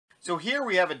So here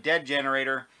we have a dead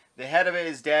generator. The head of it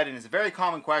is dead, and it's a very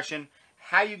common question.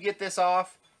 How you get this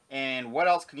off, and what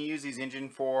else can you use these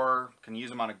engines for? Can you use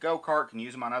them on a go-kart? Can you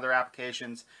use them on other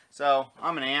applications? So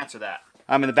I'm going to answer that.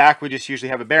 In the back we just usually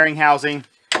have a bearing housing,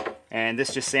 and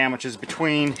this just sandwiches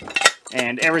between,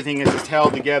 and everything is just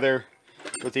held together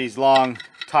with these long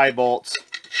tie bolts.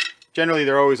 Generally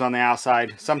they're always on the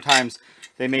outside. Sometimes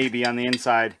they may be on the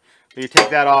inside. But you take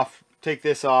that off, take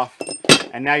this off,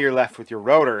 and now you're left with your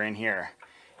rotor in here.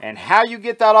 And how you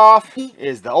get that off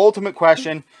is the ultimate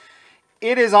question.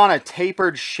 It is on a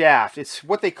tapered shaft. It's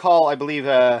what they call, I believe,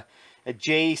 a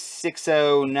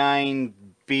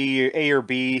J609B, A or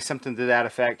B, something to that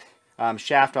effect,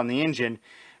 shaft on the engine.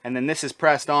 And then this is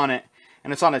pressed on it.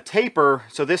 And it's on a taper,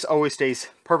 so this always stays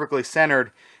perfectly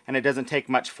centered, and it doesn't take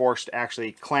much force to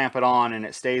actually clamp it on, and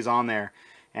it stays on there.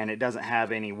 And it doesn't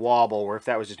have any wobble, where if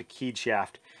that was just a keyed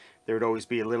shaft, there would always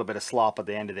be a little bit of slop at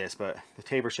the end of this, but the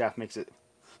taper shaft makes it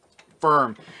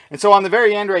firm. And so on the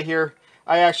very end right here,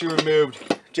 I actually removed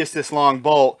just this long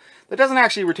bolt that doesn't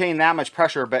actually retain that much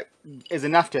pressure, but is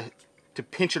enough to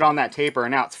pinch it on that taper,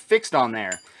 and now it's fixed on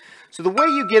there. So the way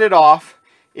you get it off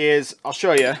is, I'll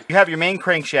show you. You have your main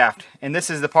crankshaft, and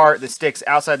this is the part that sticks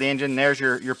outside the engine. There's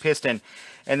your piston.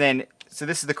 And then, so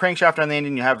this is the crankshaft on the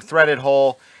engine. You have a threaded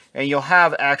hole, and you'll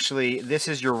have actually, this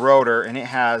is your rotor, and it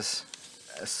has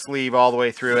a sleeve all the way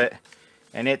through it,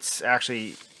 and it's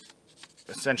actually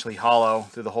essentially hollow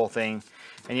through the whole thing.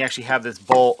 And you actually have this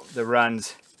bolt that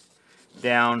runs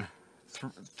down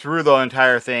through the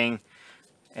entire thing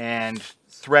and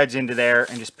threads into there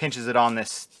and just pinches it on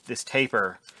this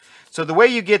taper. So the way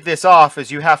you get this off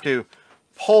is you have to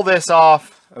pull this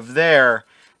off of there.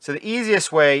 So the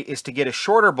easiest way is to get a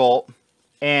shorter bolt,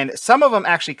 and some of them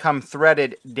actually come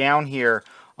threaded down here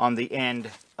on the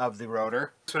end of the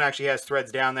rotor. This one actually has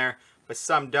threads down there, but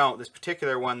some don't. This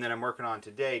particular one that I'm working on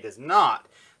today does not.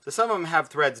 So some of them have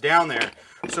threads down there.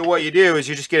 So what you do is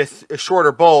you just get a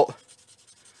shorter bolt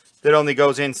that only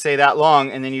goes in, say, that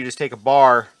long, and then you just take a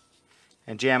bar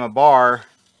and jam a bar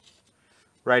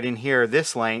right in here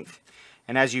this length.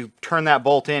 And as you turn that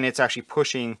bolt in, it's actually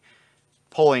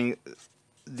pulling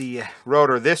the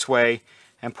rotor this way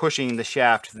and pushing the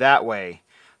shaft that way.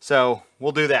 So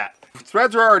we'll do that.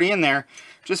 Threads are already in there.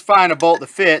 Just find a bolt that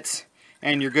fits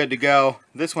and you're good to go.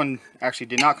 This one actually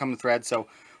did not come with threads, so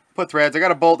put threads. I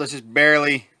got a bolt that just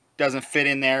barely doesn't fit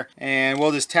in there, and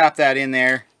we'll just tap that in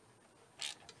there.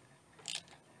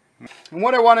 And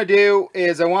what I want to do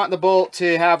is I want the bolt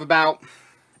to have about,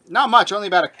 not much, only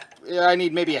about I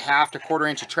need maybe a half to quarter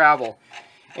inch of travel.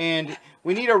 And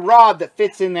we need a rod that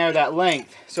fits in there that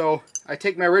length. So I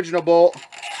take my original bolt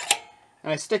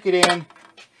and I stick it in,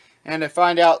 and I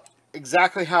find out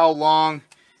exactly how long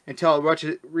until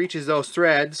it reaches those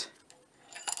threads.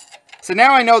 So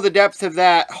now I know the depth of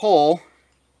that hole,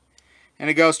 and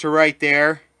it goes to right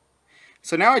there.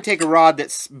 So now I take a rod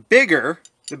that's bigger,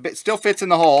 that still fits in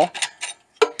the hole,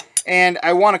 and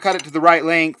I want to cut it to the right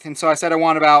length. And so I said I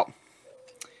want about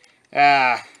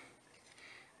at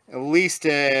least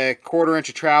a quarter inch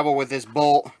of travel with this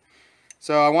bolt.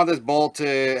 So I want this bolt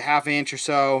to half an inch or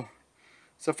so.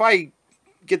 So if I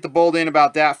get the bolt in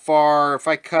about that far, if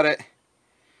I cut it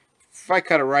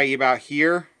right about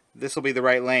here, this will be the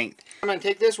right length. I'm going to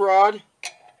take this rod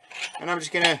and I'm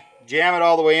just going to jam it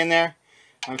all the way in there.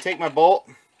 I'm going to take my bolt,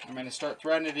 I'm going to start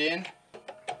threading it in.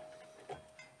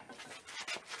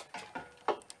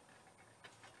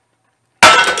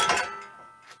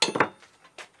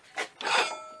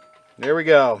 There we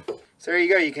go. So there you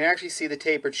go. You can actually see the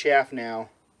tapered shaft now.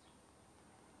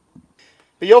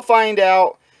 But you'll find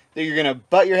out that you're going to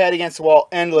butt your head against the wall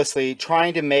endlessly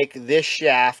trying to make this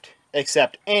shaft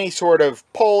accept any sort of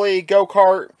pulley,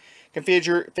 go-kart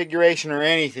configuration or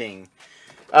anything.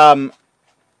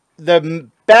 The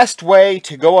best way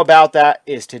to go about that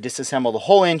is to disassemble the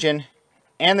whole engine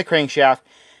and the crankshaft,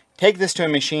 take this to a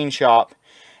machine shop,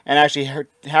 and actually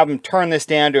have them turn this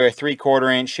down to a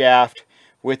 3/4 inch shaft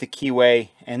with the keyway,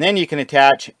 and then you can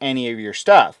attach any of your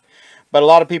stuff. But a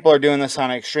lot of people are doing this on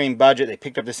an extreme budget. They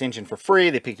picked up this engine for free.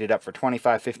 They picked it up for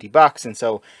 25, 50 bucks. And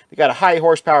so they got a high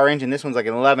horsepower engine. This one's like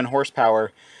an 11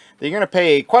 horsepower. You're going to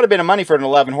pay quite a bit of money for an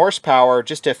 11 horsepower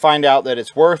just to find out that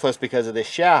it's worthless because of this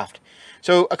shaft.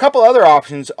 So a couple other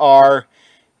options are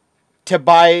to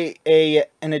buy an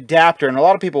adapter. And a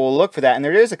lot of people will look for that. And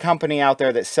there is a company out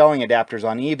there that's selling adapters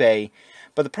on eBay.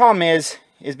 But the problem is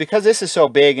because this is so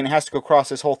big and it has to go across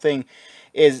this whole thing,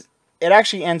 is it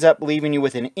actually ends up leaving you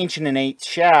with an 1.1 inch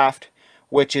shaft,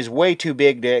 which is way too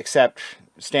big to accept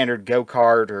standard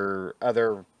go-kart or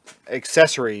other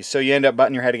accessories. So you end up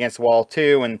butting your head against the wall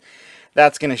too, and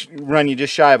that's going to run you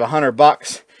just shy of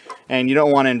 $100. and you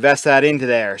don't want to invest that into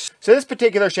there. So this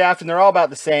particular shaft, and they're all about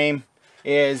the same,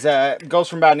 is goes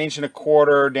from about 1.25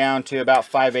 inches down to about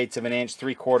 5/8 of an inch.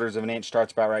 3/4 of an inch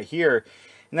starts about right here,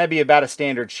 and that'd be about a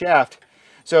standard shaft.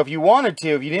 So if you wanted to,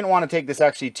 if you didn't want to take this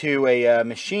actually to a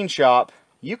machine shop,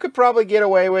 you could probably get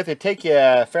away with it. Take you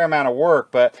a fair amount of work,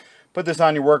 but put this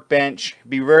on your workbench,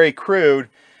 be very crude,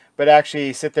 but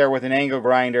actually sit there with an angle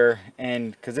grinder,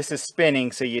 and because this is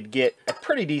spinning, so you'd get a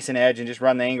pretty decent edge, and just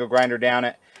run the angle grinder down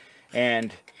it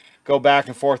and go back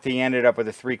and forth till you ended up with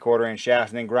a 3/4 inch shaft,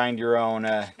 and then grind your own,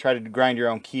 try to grind your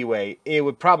own keyway. It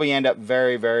would probably end up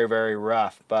very, very, very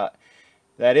rough, but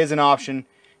that is an option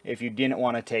if you didn't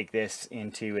want to take this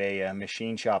into a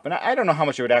machine shop. And I don't know how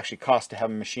much it would actually cost to have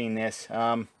a machine this.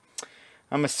 I'm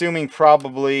assuming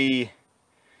probably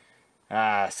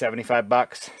 75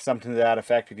 bucks, something to that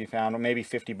effect if you found, or maybe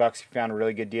 50 bucks if you found a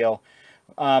really good deal.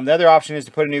 The other option is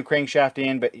to put a new crankshaft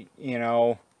in, but you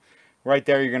know, right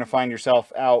there you're going to find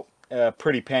yourself out a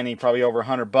pretty penny, probably over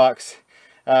 100 bucks.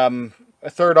 A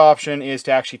third option is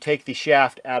to actually take the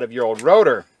shaft out of your old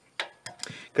rotor,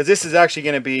 because this is actually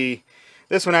going to be,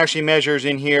 this one actually measures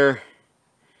in here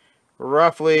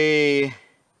roughly,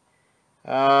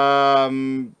 it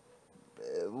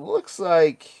looks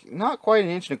like not quite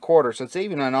 1.25 inches, so it's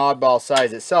even an oddball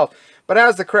size itself, but it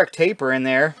has the correct taper in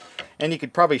there, and you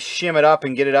could probably shim it up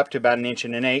and get it up to about 1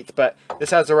 1/8 inches, but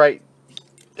this has the right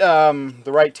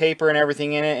taper and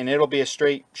everything in it, and it'll be a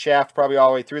straight shaft probably all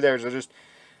the way through there. So just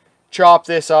chop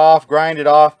this off, grind it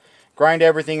off, grind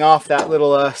everything off that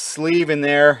little sleeve in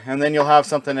there, and then you'll have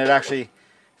something that actually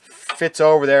fits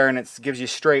over there, and it gives you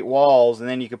straight walls. And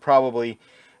then you could probably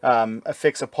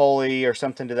affix a pulley or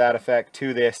something to that effect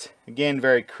to this. Again,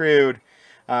 very crude,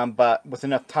 but with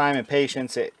enough time and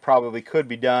patience it probably could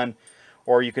be done.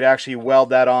 Or you could actually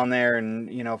weld that on there,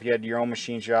 and you know, if you had your own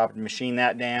machine shop, machine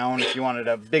that down if you wanted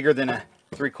a bigger than a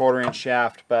 3/4 inch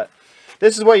shaft. But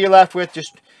this is what you're left with.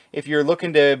 Just if you're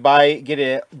looking to get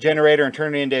a generator and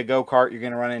turn it into a go-kart, you're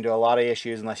going to run into a lot of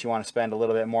issues unless you want to spend a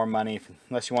little bit more money.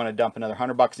 Unless you want to dump another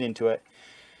 100 bucks into it,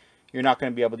 you're not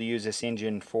going to be able to use this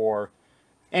engine for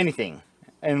anything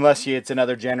unless it's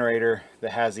another generator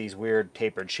that has these weird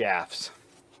tapered shafts.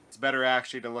 It's better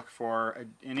actually to look for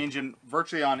an engine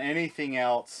virtually on anything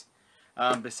else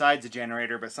besides a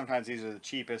generator, but sometimes these are the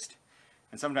cheapest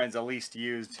and sometimes the least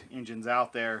used engines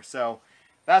out there. So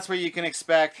that's what you can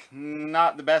expect.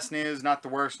 Not the best news, not the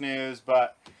worst news,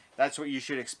 but that's what you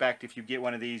should expect. If you get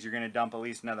one of these, you're going to dump at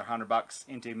least another 100 bucks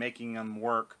into making them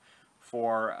work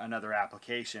for another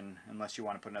application, unless you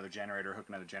want to put another generator, hook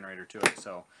another generator to it.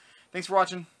 So thanks for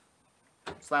watching.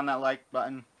 Slam that like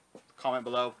button, comment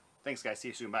below. Thanks guys, see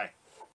you soon, bye.